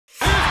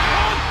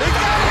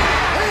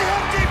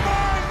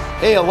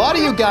Hey, a lot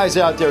of you guys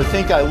out there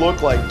think I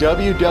look like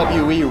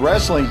WWE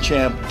wrestling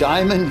champ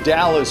Diamond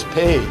Dallas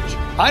Page.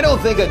 I don't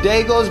think a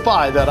day goes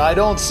by that I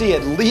don't see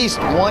at least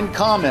one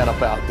comment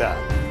about that.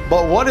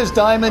 But what does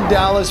Diamond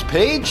Dallas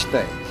Page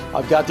think?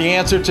 I've got the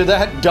answer to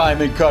that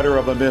diamond cutter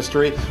of a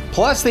mystery,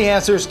 plus the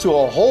answers to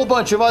a whole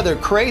bunch of other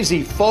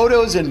crazy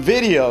photos and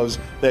videos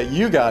that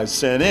you guys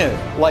sent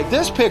in. Like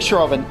this picture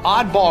of an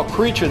oddball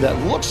creature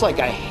that looks like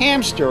a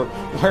hamster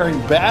wearing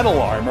battle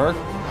armor.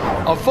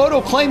 A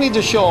photo claiming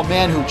to show a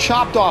man who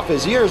chopped off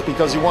his ears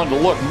because he wanted to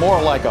look more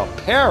like a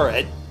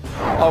parrot.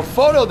 A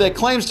photo that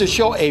claims to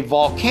show a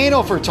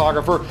volcano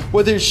photographer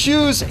with his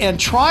shoes and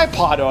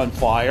tripod on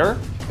fire.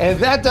 And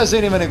that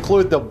doesn't even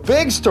include the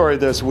big story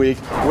this week,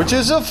 which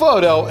is a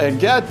photo, and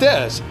get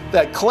this,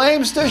 that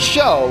claims to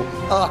show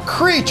a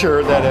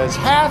creature that is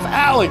half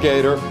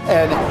alligator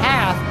and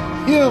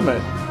half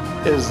human.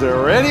 Is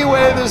there any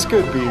way this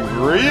could be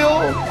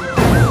real?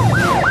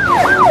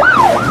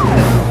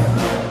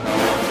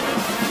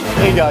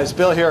 Hey guys,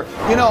 Bill here.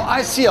 You know,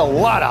 I see a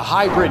lot of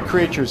hybrid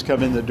creatures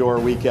come in the door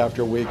week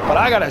after week, but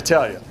I gotta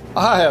tell you,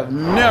 I have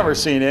never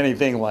seen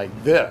anything like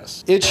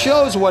this. It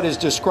shows what is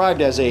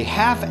described as a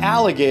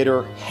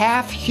half-alligator,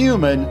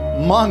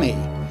 half-human mummy.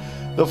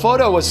 The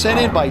photo was sent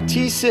in by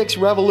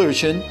T6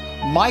 Revolution,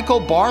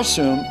 Michael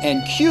Barsoom,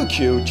 and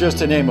QQ, just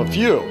to name a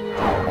few.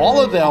 All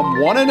of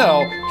them want to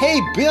know, hey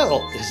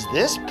Bill, is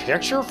this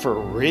picture for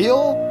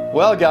real?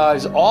 Well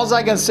guys, all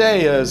I can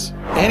say is,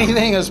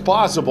 anything is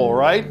possible,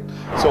 right?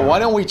 So why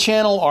don't we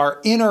channel our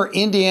inner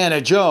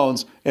Indiana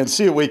Jones and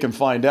see what we can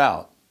find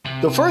out.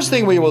 The first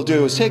thing we will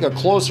do is take a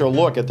closer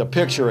look at the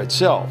picture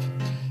itself.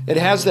 It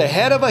has the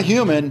head of a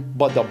human,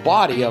 but the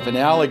body of an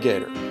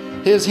alligator.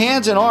 His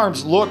hands and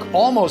arms look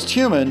almost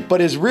human, but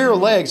his rear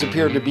legs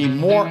appear to be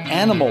more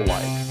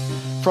animal-like.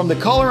 From the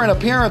color and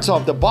appearance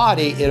of the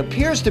body, it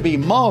appears to be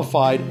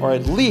mummified or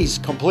at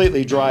least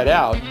completely dried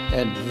out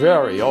and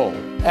very old.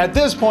 At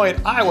this point,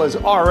 I was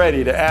all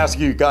ready to ask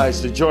you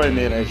guys to join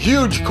me in a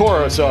huge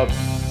chorus of,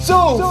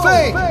 "So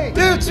fake,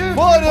 it's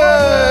funny!"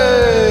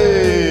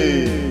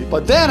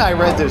 But then I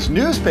read this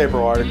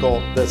newspaper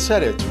article that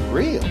said it's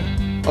real.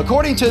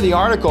 According to the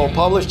article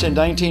published in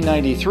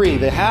 1993,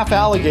 the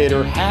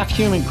half-alligator,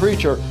 half-human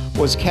creature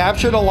was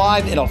captured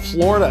alive in a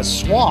Florida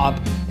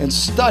swamp and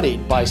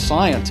studied by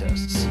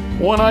scientists.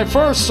 "When I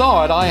first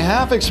saw it, I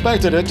half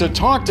expected it to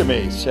talk to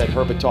me," said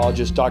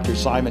herpetologist Dr.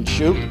 Simon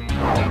Shoup.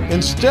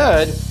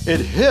 "Instead, it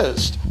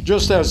hissed,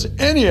 just as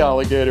any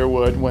alligator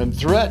would when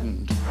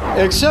threatened.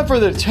 Except for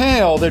the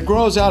tail that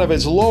grows out of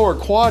its lower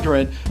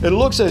quadrant, it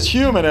looks as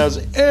human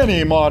as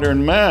any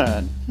modern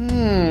man."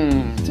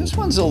 This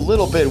one's a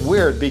little bit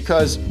weird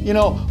because, you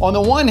know, on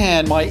the one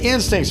hand, my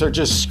instincts are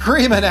just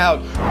screaming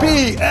out,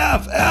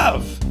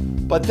 BFF!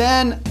 But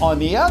then, on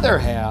the other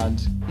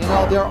hand, you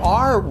know, there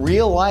are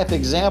real-life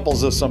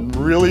examples of some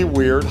really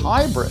weird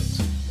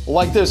hybrids.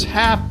 Like this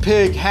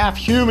half-pig,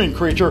 half-human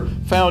creature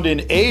found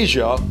in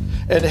Asia.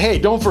 And hey,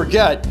 don't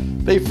forget,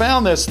 they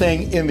found this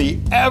thing in the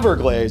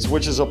Everglades,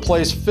 which is a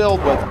place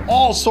filled with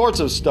all sorts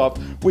of stuff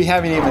we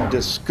haven't even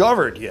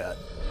discovered yet.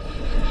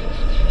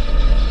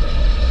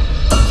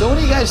 So what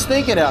are you guys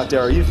thinking out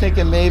there? Are you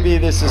thinking maybe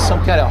this is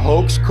some kind of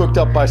hoax cooked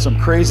up by some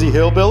crazy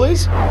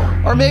hillbillies?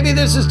 Or maybe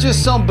this is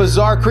just some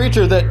bizarre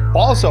creature that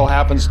also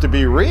happens to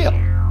be real?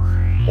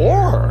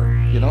 Or,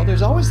 you know,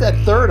 there's always that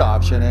third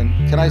option,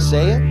 and can I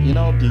say it? You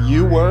know, the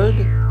U word,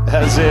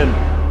 as in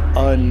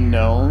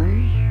unknown?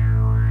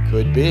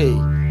 Could be,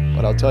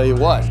 but I'll tell you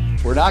what,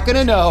 we're not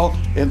gonna know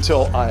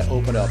until I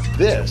open up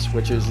this,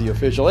 which is the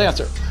official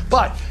answer.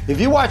 But if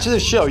you watch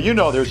this show, you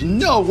know there's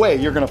no way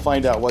you're gonna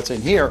find out what's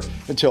in here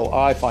until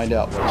I find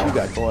out what you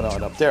got going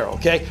on up there,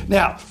 okay?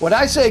 Now, when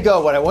I say go,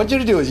 what I want you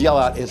to do is yell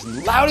out as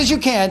loud as you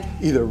can,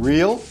 either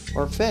real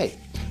or fake.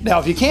 Now,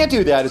 if you can't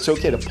do that, it's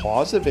okay to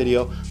pause the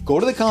video,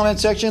 go to the comment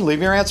section,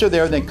 leave your answer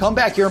there, then come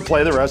back here and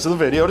play the rest of the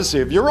video to see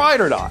if you're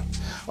right or not.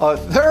 A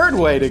third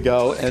way to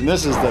go, and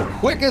this is the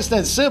quickest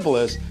and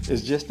simplest,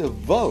 is just to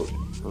vote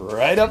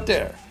right up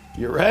there.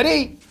 You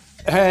ready?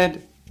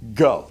 And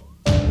go.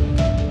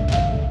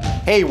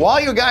 Hey, while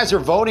you guys are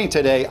voting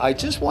today, I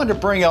just wanted to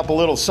bring up a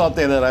little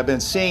something that I've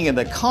been seeing in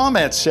the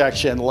comments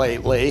section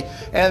lately,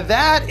 and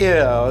that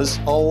is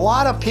a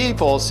lot of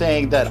people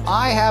saying that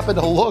I happen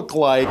to look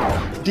like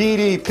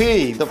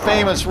DDP, the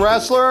famous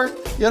wrestler,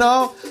 you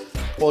know?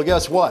 Well,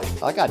 guess what?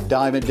 I got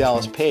Diamond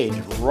Dallas Page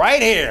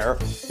right here,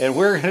 and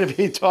we're going to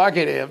be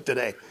talking to him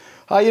today.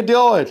 How you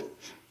doing?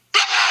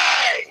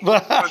 Hey!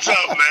 What's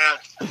up, man?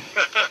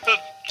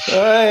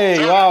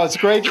 Hey, wow, it's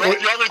great. You want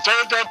me to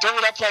turn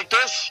it up like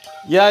this?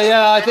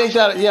 Yeah, I think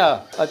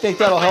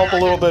that'll help a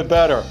little bit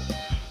better.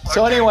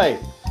 So anyway,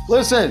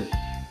 listen,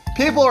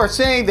 people are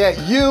saying that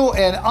you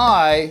and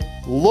I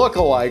look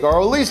alike,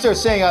 or at least they're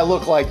saying I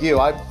look like you.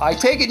 I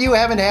take it you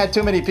haven't had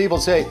too many people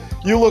say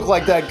you look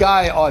like that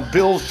guy on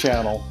Bill's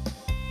channel.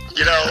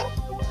 You know,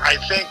 I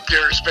think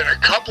there's been a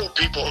couple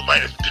people who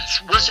might have been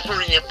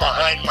whispering it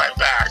behind my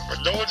back, but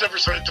no one's ever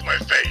said it to my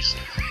face.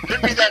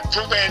 Could be that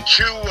Fu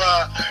Manchu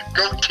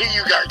goatee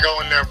you got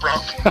going there, bro.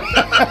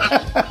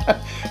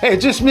 It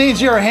just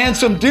means you're a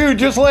handsome dude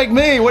just like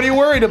me. What are you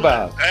worried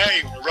about?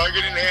 Hey,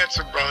 rugged and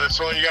handsome, bro. That's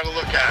all you got to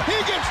look at. He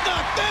gets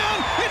knocked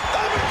down.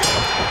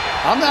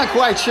 I'm not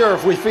quite sure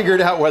if we figured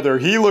out whether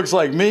he looks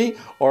like me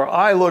or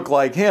I look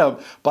like him,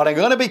 but I'm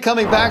going to be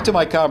coming back to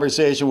my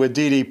conversation with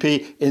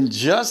DDP in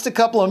just a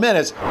couple of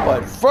minutes.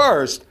 But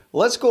first,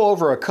 let's go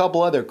over a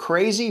couple other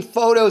crazy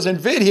photos and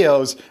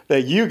videos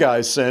that you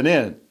guys sent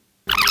in.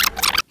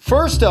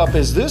 First up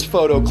is this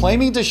photo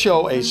claiming to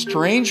show a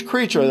strange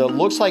creature that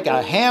looks like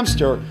a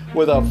hamster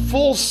with a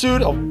full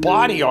suit of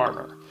body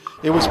armor.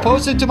 It was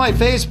posted to my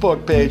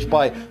Facebook page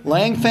by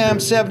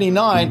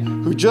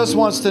LangFam79, who just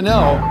wants to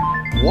know,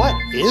 what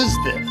is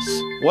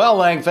this? Well,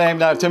 LangFam,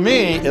 now to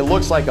me, it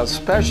looks like a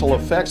special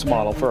effects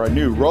model for a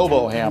new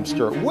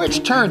robo-hamster,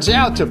 which turns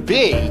out to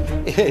be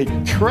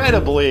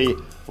incredibly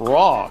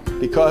wrong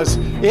because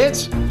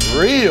it's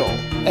real.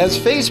 As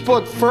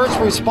Facebook first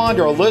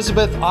responder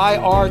Elizabeth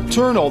I.R.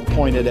 Turnold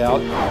pointed out,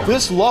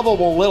 this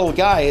lovable little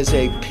guy is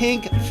a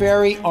pink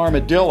fairy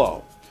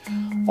armadillo.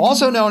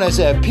 Also known as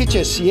a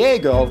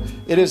pichiciego,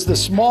 it is the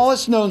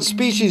smallest known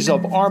species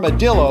of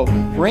armadillo,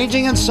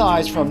 ranging in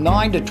size from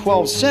 9 to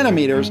 12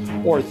 centimeters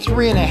or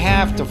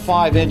 3.5 to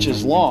 5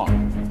 inches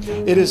long.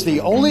 It is the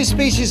only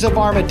species of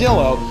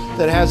armadillo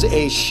that has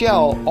a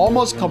shell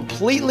almost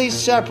completely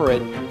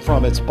separate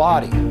from its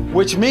body.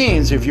 Which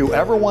means if you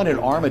ever wanted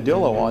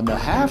armadillo on the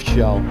half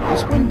shell,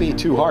 this wouldn't be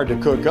too hard to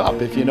cook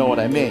up, if you know what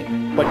I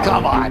mean. But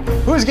come on,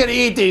 who's gonna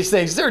eat these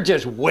things? They're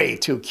just way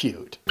too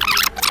cute.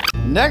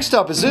 Next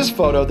up is this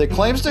photo that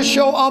claims to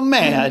show a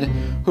man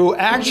who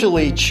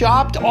actually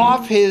chopped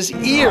off his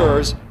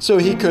ears so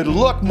he could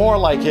look more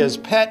like his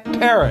pet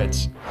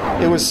parrots.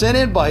 It was sent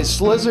in by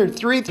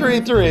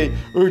Slizzard333,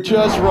 who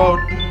just wrote,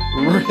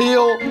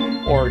 real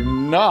or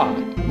not.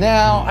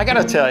 Now, I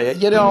gotta tell you,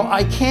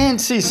 I can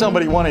see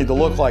somebody wanting to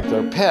look like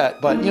their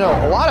pet, but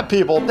a lot of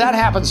people, that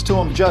happens to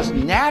them just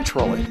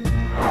naturally.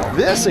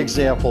 This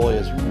example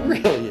is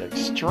really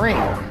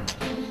extreme.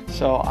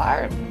 So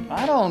I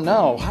don't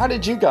know. How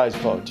did you guys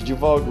vote? Did you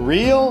vote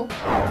real?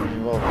 Did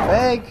you vote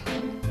fake?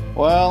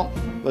 Well,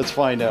 let's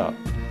find out.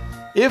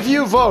 If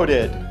you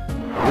voted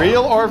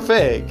real or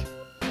fake,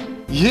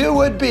 you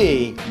would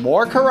be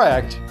more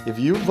correct if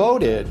you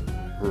voted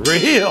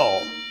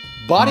real.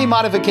 Body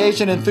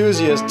modification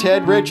enthusiast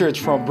Ted Richards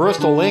from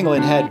Bristol,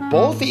 England had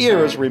both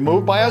ears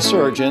removed by a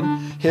surgeon,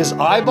 his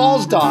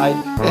eyeballs dyed,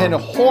 and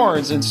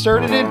horns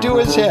inserted into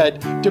his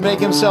head to make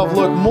himself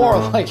look more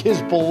like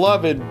his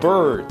beloved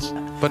birds.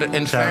 But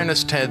in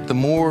fairness, Ted, the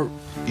more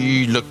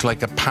you look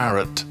like a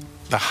parrot,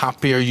 the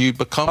happier you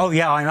become. Oh,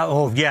 yeah, I know.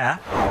 Oh, yeah.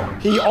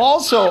 He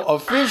also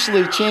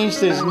officially changed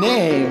his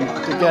name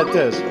to, get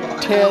this,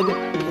 Ted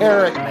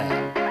Parrot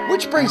Man.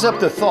 Which brings up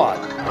the thought,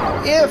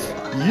 if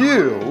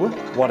you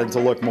wanted to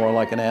look more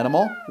like an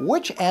animal,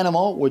 which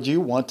animal would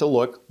you want to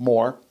look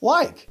more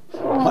like?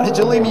 Why don't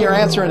you leave me your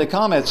answer in the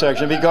comment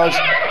section, because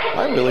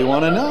I really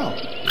want to know.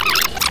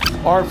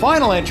 Our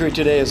final entry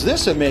today is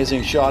this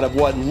amazing shot of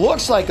what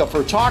looks like a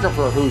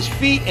photographer whose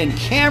feet and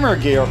camera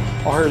gear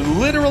are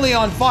literally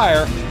on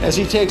fire as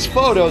he takes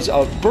photos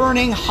of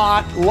burning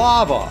hot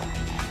lava.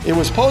 It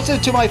was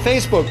posted to my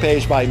Facebook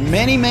page by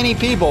many, many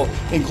people,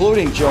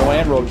 including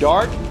Joanne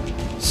Rodart,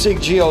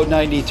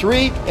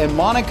 Siggio93, and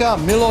Monica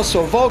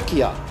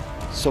Milosovokia.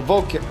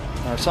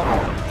 Or something.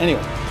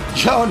 Anyway,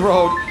 Joan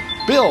wrote,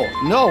 Bill,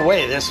 no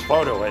way this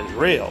photo is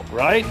real,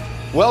 right?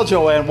 Well,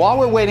 Joanne, while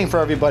we're waiting for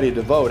everybody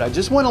to vote, I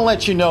just want to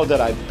let you know that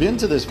I've been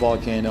to this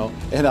volcano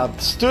and I've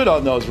stood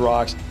on those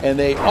rocks, and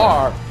they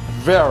are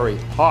very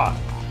hot.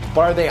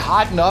 But are they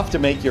hot enough to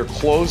make your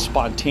clothes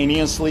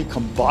spontaneously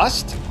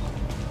combust?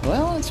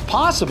 Well, it's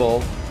possible,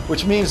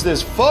 which means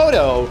this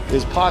photo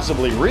is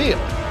possibly real.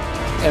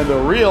 And the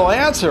real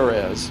answer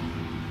is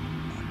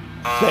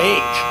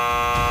fake.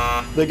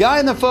 The guy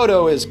in the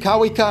photo is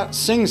Kawika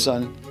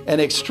Singson, an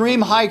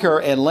extreme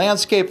hiker and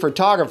landscape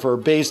photographer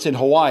based in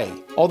Hawaii.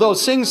 Although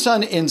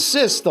Singson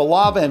insists the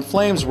lava and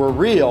flames were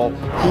real,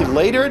 he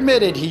later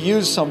admitted he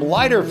used some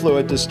lighter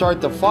fluid to start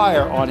the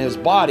fire on his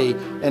body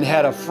and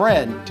had a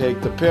friend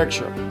take the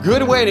picture.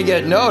 Good way to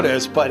get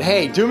noticed, but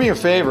hey, do me a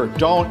favor,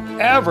 don't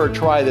ever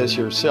try this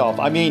yourself.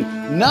 I mean,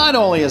 not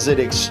only is it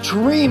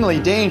extremely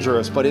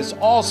dangerous, but it's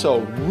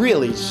also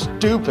really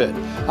stupid.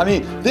 I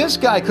mean, this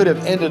guy could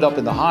have ended up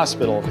in the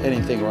hospital if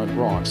anything went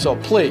wrong. So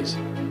please,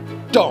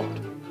 don't.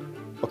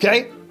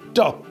 Okay?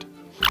 Don't.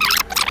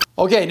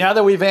 Okay, now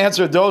that we've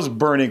answered those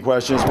burning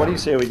questions, what do you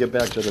say we get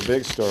back to the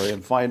big story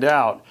and find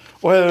out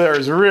whether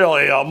there's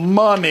really a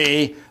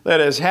mummy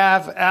that is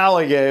half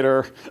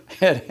alligator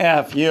and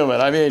half human?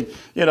 I mean,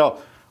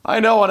 I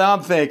know what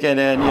I'm thinking,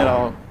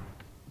 and,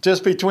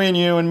 just between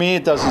you and me,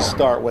 it doesn't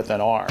start with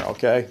an R,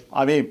 okay?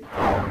 I mean,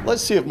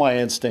 let's see if my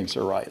instincts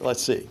are right.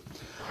 Let's see.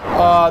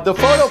 The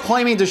photo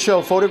claiming to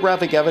show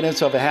photographic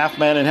evidence of a half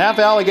man and half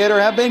alligator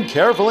have been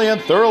carefully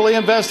and thoroughly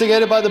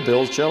investigated by the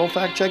BillsChannel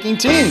fact-checking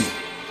team.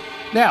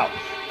 Now,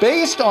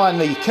 based on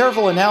the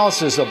careful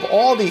analysis of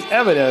all the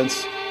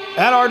evidence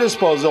at our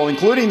disposal,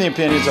 including the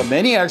opinions of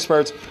many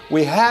experts,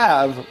 we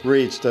have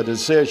reached a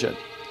decision.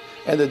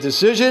 And the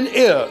decision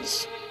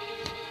is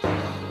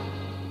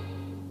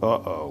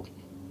Uh-oh.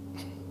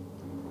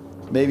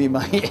 Maybe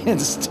my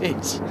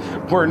instincts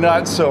were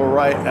not so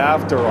right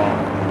after all.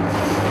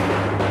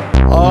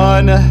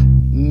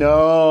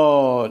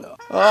 Unknown.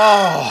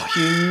 Oh,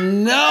 you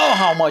know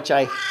how much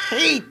I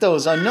hate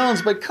those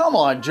unknowns, but come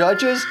on,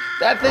 judges.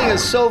 That thing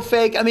is so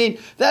fake. I mean,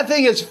 that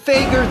thing is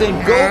faker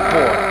than goat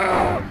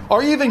boy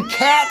or even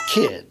cat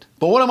kid.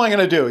 But what am I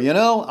gonna do? You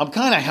know, I'm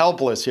kind of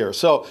helpless here.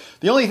 So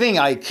the only thing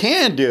I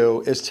can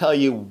do is tell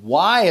you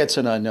why it's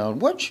an unknown,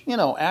 which, you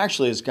know,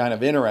 actually is kind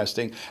of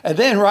interesting. And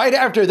then right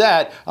after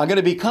that, I'm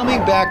gonna be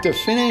coming back to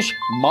finish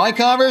my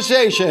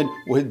conversation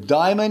with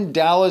Diamond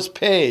Dallas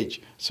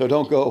Page. So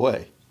don't go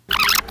away.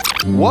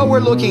 What we're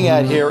looking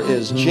at here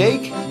is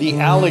Jake the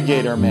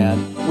Alligator Man,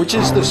 which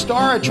is the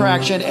star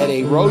attraction at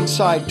a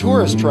roadside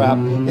tourist trap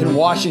in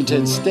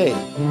Washington State.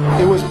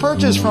 It was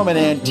purchased from an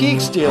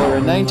antiques dealer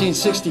in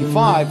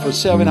 1965 for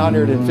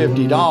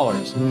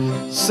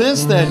 $750.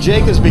 Since then,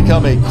 Jake has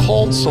become a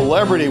cult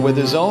celebrity with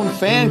his own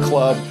fan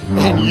club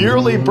and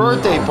yearly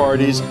birthday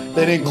parties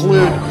that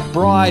include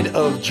Bride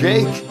of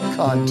Jake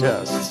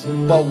contests.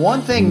 But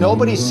one thing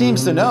nobody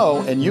seems to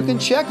know, and you can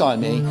check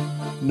on me,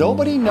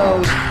 nobody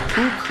knows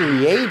who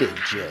created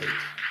Jake.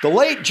 The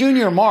late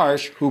Junior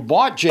Marsh, who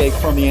bought Jake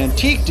from the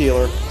antique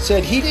dealer,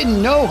 said he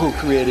didn't know who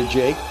created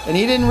Jake and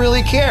he didn't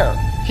really care.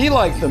 He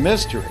liked the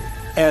mystery.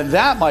 And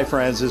that, my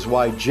friends, is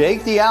why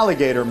Jake the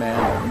Alligator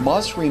Man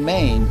must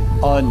remain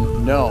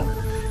unknown.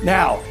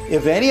 Now,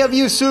 if any of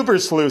you super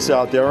sleuths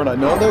out there, and I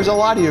know there's a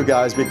lot of you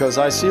guys because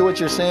I see what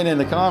you're saying in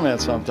the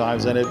comments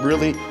sometimes and it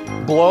really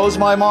blows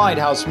my mind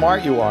how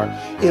smart you are.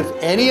 If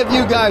any of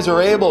you guys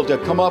are able to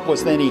come up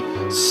with any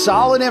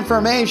solid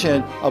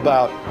information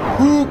about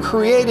who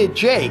created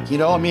Jake, you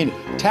know, I mean,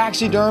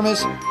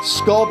 taxidermist,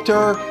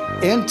 sculptor,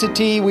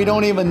 entity, we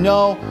don't even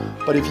know.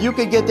 But if you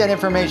could get that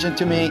information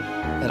to me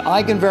and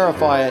I can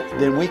verify it,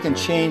 then we can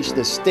change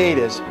the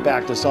status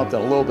back to something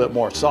a little bit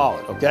more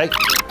solid, okay?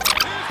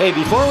 Hey,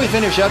 before we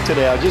finish up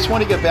today, I just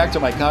want to get back to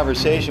my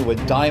conversation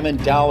with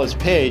Diamond Dallas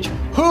Page,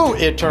 who,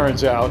 it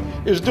turns out,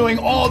 is doing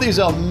all these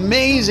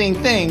amazing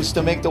things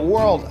to make the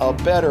world a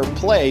better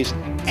place,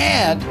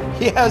 and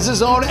he has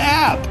his own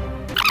app.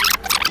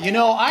 You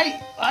know,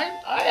 I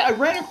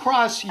ran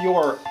across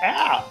your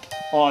app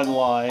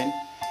online,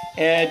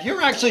 and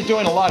you're actually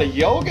doing a lot of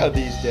yoga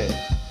these days.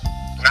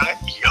 Not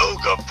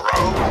yoga,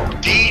 bro.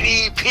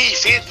 DDP.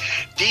 See it?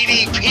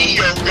 DDP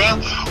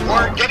yoga,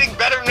 or getting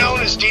better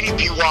known as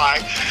DDPY,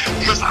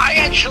 because I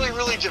actually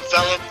really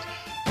developed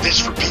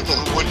this for people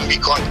who wouldn't be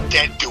caught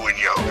dead doing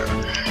yoga.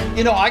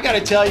 You know, I got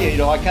to tell you, you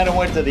know, I kind of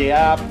went to the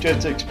app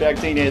just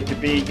expecting it to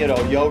be, you know,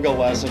 yoga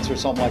lessons or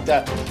something like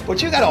that.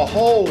 But you got a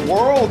whole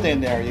world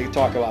in there. You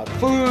talk about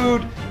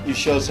food, you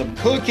show some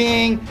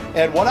cooking,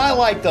 and what I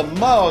like the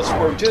most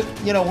were just,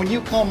 you know, when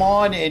you come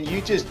on and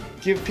you just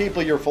give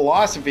people your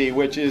philosophy,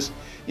 which is,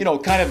 you know,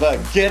 kind of a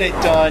get it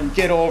done,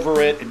 get over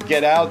it, and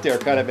get out there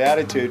kind of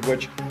attitude,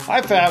 which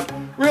I found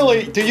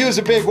really, to use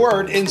a big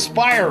word,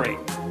 inspiring.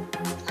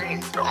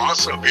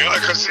 Awesome, you know,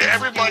 because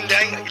every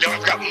Monday, you know,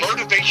 I've got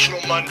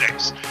motivational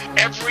Mondays.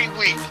 Every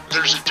week,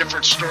 there's a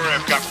different story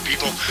I've got for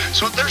people.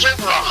 So there's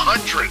over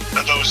 100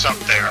 of those up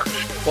there.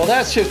 Well,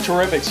 that's just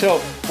terrific. So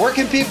where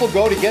can people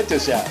go to get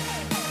this app?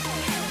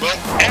 Well,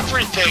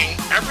 everything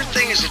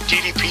is at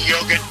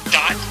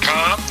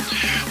ddpyoga.com.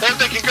 Or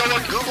they can go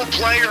on Google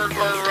Play or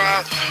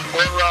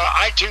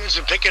iTunes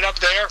and pick it up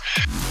there.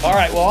 All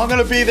right, well, I'm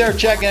going to be there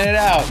checking it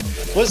out.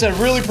 Listen,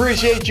 really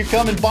appreciate you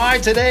coming by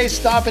today,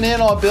 stopping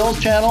in on Bill's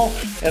channel,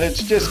 and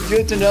it's just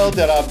good to know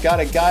that I've got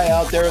a guy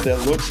out there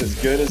that looks as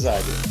good as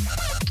I do.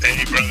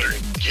 Hey, brother,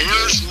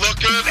 here's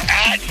looking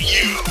at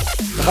you.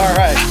 All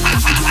right.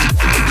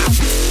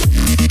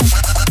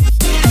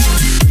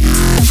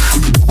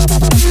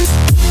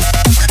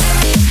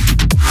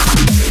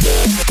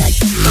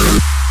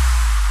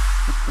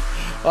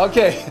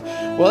 Okay,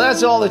 well,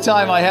 that's all the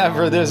time I have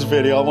for this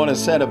video. I want to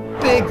send a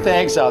big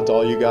thanks out to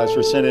all you guys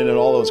for sending in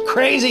all those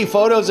crazy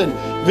photos and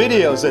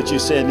videos that you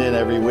send in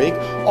every week.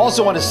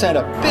 Also want to send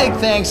a big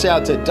thanks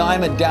out to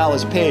Diamond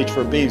Dallas Page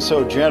for being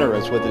so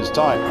generous with his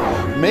time.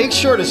 Make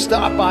sure to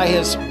stop by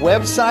his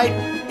website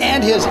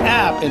and his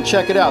app and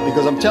check it out,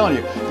 because I'm telling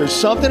you, there's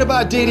something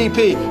about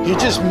DDP. He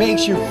just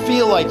makes you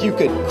feel like you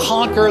could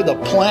conquer the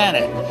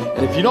planet.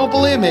 And if you don't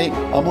believe me,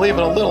 I'm leaving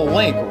a little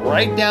link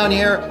right down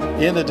here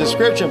in the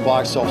description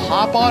box. So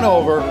hop on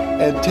over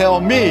and tell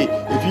me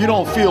if you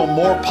don't feel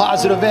more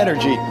positive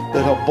energy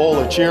than a bowl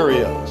of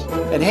Cheerios.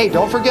 And hey,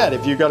 don't forget,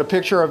 if you got a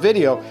picture or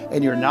video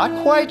and you're not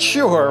quite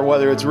sure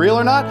whether it's real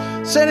or not,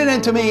 send it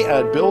in to me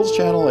at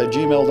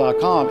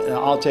BillsChannel@gmail.com and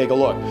I'll take a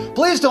look.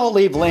 Please don't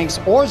leave links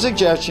or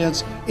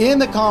suggestions in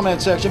the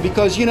comment section,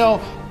 because, you know,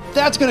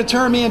 that's going to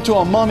turn me into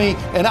a mummy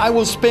and I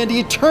will spend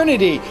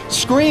eternity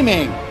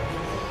screaming,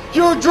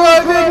 "You're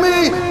driving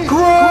me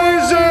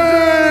crazy!"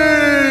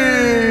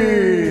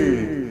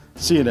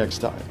 See you next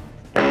time.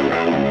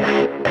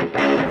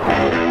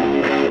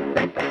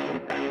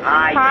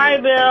 Hi,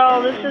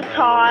 Bill. This is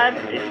Todd.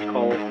 It's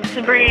Cole.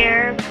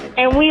 Sabrina.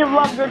 And we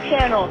love your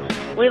channel.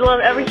 We love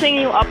everything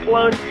you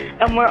upload,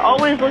 and we're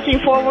always looking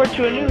forward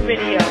to a new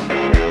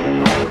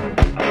video.